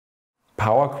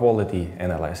power quality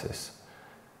analysis.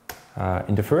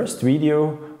 In the first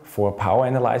video for power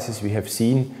analysis we have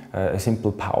seen a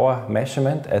simple power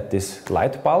measurement at this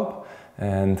light bulb,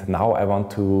 and now I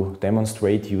want to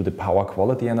demonstrate you the power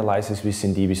quality analysis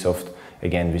within Dewesoft,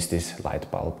 again with this light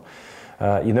bulb.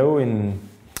 You know, in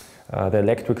the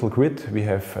electrical grid we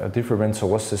have different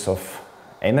sources of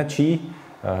energy,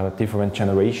 different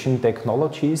generation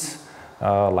technologies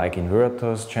like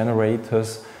inverters,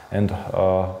 generators, and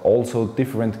also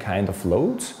different kind of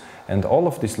loads. And all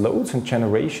of these loads and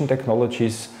generation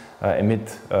technologies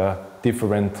emit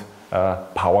different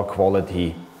power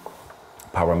quality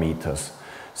parameters.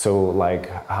 So like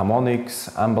harmonics,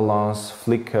 imbalance,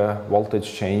 flicker,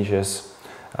 voltage changes,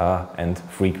 and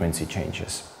frequency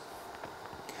changes.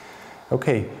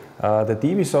 Okay, the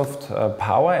Dewesoft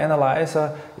power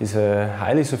analyzer is a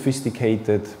highly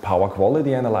sophisticated power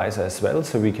quality analyzer as well,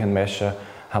 so we can measure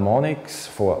harmonics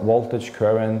for voltage,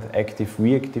 current, active,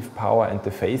 reactive power and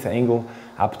the phase angle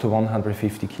up to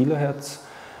 150 kHz.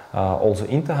 Also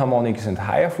interharmonics and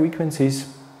higher frequencies.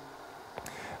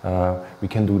 We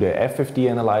can do the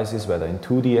FFT analysis, whether in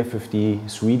 2D FFT,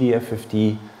 3D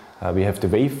FFT. We have the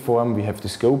waveform, we have the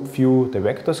scope view, the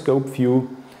vector scope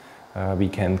view. We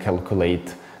can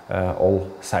calculate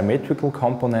all symmetrical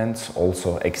components,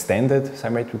 also extended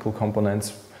symmetrical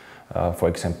components. For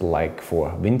example, like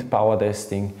for wind power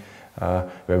testing,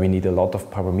 where we need a lot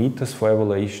of parameters for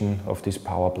evaluation of these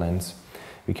power plants.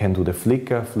 We can do the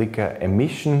flicker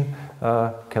emission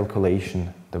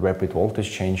calculation, the rapid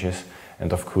voltage changes,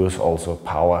 and of course also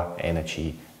power,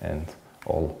 energy, and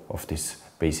all of this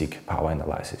basic power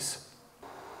analysis.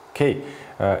 Okay,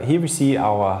 here we see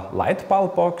our light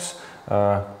bulb box.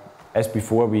 As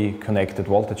before, we connected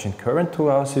voltage and current to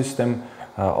our system.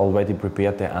 Already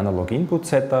prepared the analog input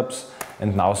setups,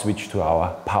 and now switch to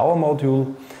our power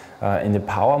module. In the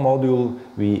power module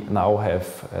we now have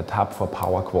a tab for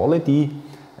power quality,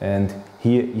 and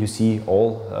here you see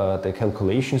all the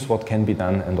calculations what can be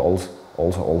done, and also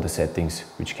all the settings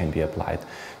which can be applied.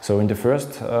 So in the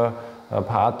first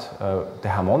part, the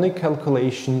harmonic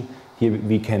calculation, here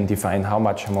we can define how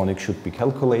much harmonic should be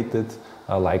calculated,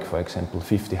 like for example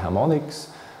 50 harmonics.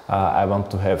 I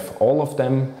want to have all of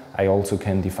them. I also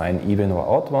can define even or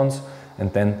odd ones,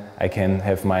 and then I can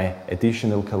have my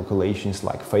additional calculations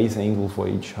like phase angle for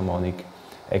each harmonic,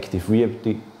 active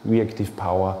reactive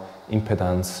power,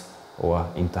 impedance, or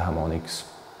interharmonics.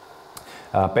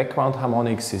 Background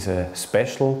harmonics is a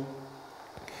special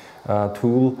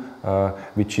tool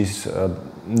which is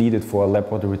needed for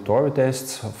laboratory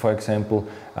tests, for example,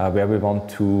 where we want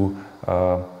to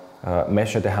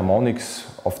measure the harmonics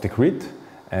of the grid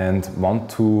and want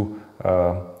to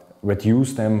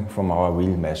reduce them from our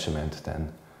real measurement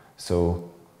then.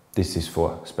 So this is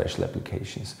for special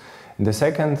applications. In the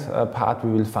second part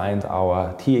we will find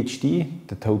our THD,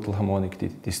 the total harmonic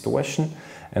distortion,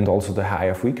 and also the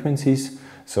higher frequencies.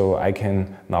 So I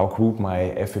can now group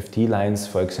my FFT lines,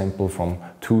 for example, from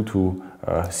 2 to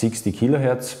 60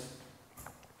 kHz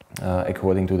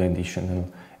according to the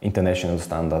international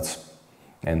standards,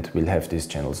 and we'll have these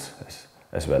channels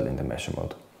as well in the measure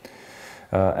mode.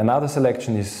 Another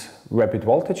selection is rapid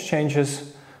voltage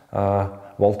changes,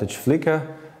 voltage flicker,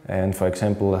 and for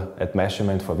example at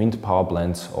measurement for wind power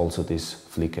plants also this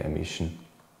flicker emission.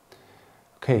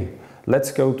 Okay,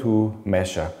 let's go to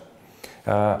measure.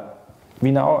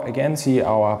 We now again see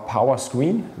our power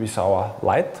screen with our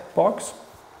light box.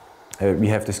 We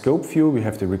have the scope view, we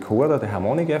have the recorder, the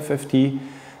harmonic FFT,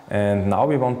 and now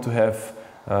we want to have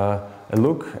a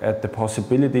look at the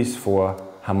possibilities for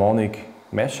harmonic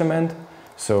measurement.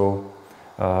 So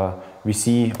we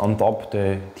see on top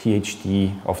the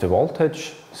THD of the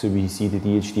voltage. So we see the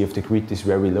THD of the grid is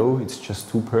very low, it's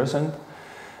just 2%.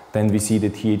 Then we see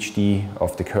the THD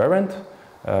of the current,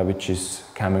 which is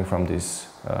coming from this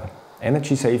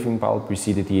energy saving bulb. We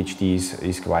see the THD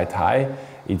is quite high,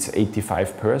 it's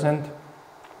 85%.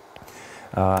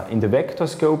 In the vector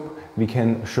scope we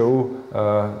can show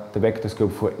the vector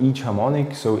scope for each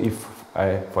harmonic. So if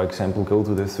I, for example, go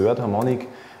to the third harmonic,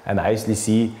 I nicely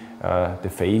see the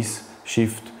phase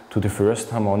shift to the first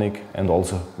harmonic and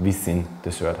also within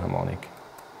the third harmonic.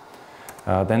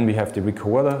 Then we have the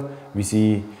recorder. We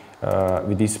see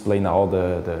we display now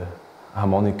the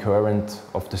harmonic current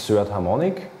of the third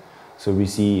harmonic. So we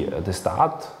see the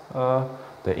start,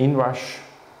 the inrush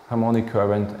harmonic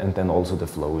current, and then also the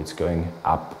flow. It's going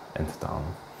up and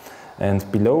down.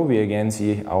 And below we again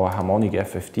see our harmonic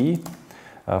FFT.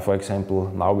 For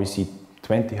example, now we see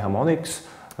 20 harmonics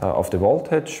of the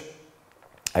voltage.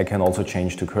 I can also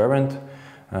change to current,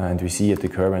 and we see at the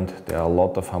current there are a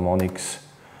lot of harmonics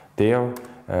there.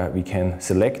 we can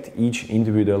select each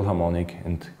individual harmonic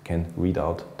and can read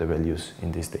out the values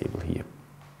in this table here.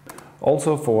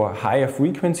 Also for higher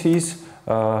frequencies,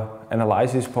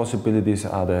 analysis possibilities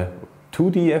are the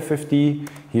 2D FFT.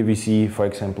 Here we see, for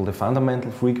example, the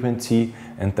fundamental frequency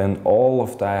and then all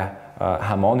of the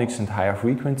harmonics and higher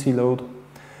frequency load.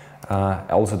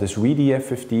 Also the 3D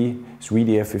FFT.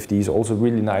 3D FFT is also a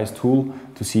really nice tool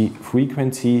to see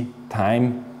frequency,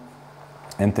 time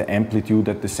and the amplitude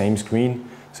at the same screen.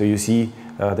 So you see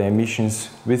the emissions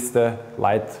with the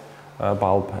light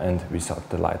bulb and without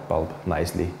the light bulb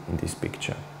nicely in this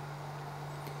picture.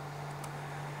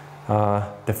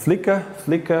 The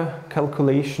flicker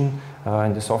calculation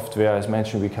in the software, as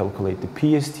mentioned, we calculate the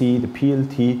PST, the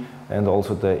PLT and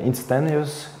also the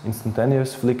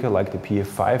instantaneous flicker like the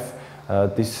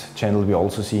PF5. This channel we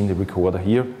also see in the recorder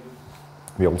here.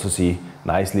 We also see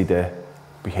nicely the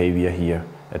behavior here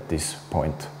at this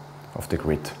point of the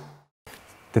grid.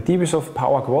 The Dewesoft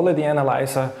Power Quality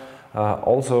Analyzer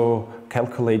also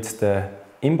calculates the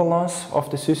imbalance of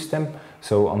the system.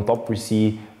 So on top we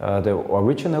see the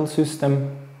original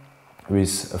system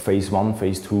with phase 1,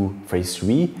 phase 2, phase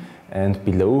 3, and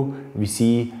below we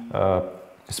see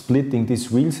splitting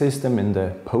this wheel system in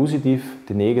the positive,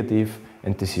 the negative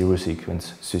and the zero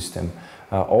sequence system.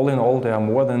 All in all, there are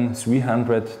more than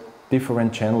 300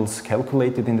 different channels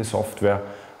calculated in the software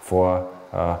for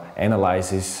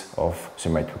analysis of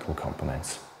symmetrical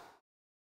components.